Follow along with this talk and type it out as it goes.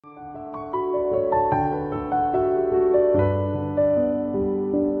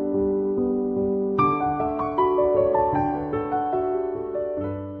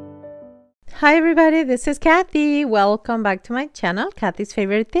Hi everybody, this is Kathy. Welcome back to my channel, Kathy's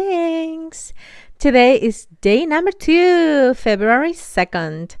Favorite Things. Today is day number 2, February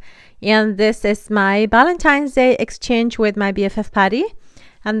 2nd. And this is my Valentine's Day exchange with my BFF Patti.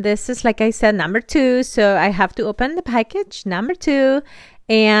 And this is, like I said, number 2. So I have to open the package, number 2.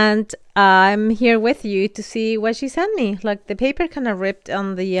 And I'm here with you to see what she sent me. Look, the paper kind of ripped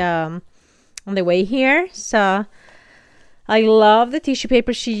on the way here. So I love the tissue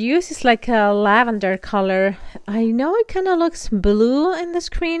paper she uses, like a lavender color. I know it kind of looks blue in the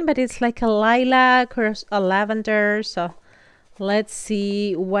screen, but it's like a lilac or a lavender. So let's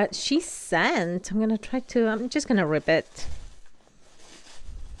see what she sent. I'm just gonna rip it.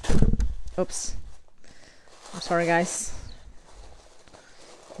 Oops. I'm sorry, guys.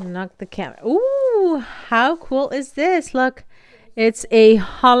 Knock the camera. Ooh, how cool is this? Look, it's a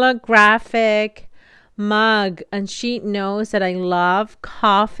holographic mug, and she knows that I love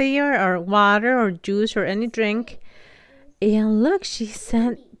coffee or water or juice or any drink. And look, she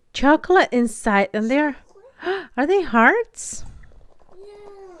sent chocolate inside, and they're are they hearts?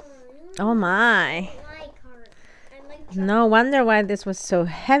 Oh my, no wonder why this was so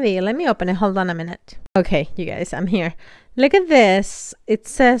heavy. Let me open it. Hold on a minute. Okay, you guys, I'm here. Look at this. It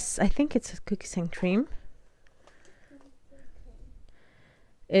says, I think it says cookies and cream.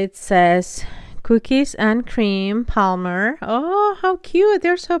 It says cookies and cream, Palmer. Oh, how cute.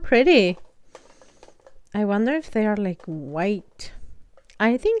 They're so pretty. I wonder if they are like white.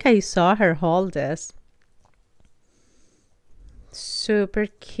 I think I saw her hold this. Super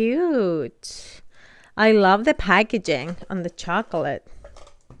cute. I love the packaging on the chocolate.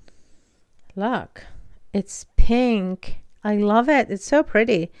 Look, it's pink. I love it. It's so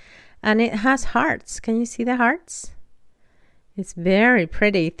pretty. And it has hearts. Can you see the hearts? It's very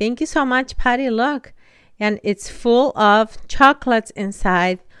pretty. Thank you so much, Patti. Look, and it's full of chocolates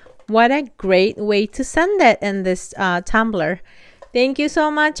inside. What a great way to send it in this tumbler. Thank you so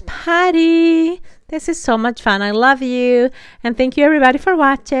much, Patti. This is so much fun. I love you. And thank you, everybody, for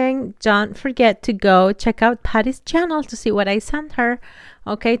watching. Don't forget to go check out Patti's channel to see what I sent her.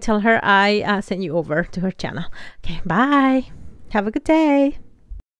 Okay, tell her I sent you over to her channel. Okay, bye. Have a good day.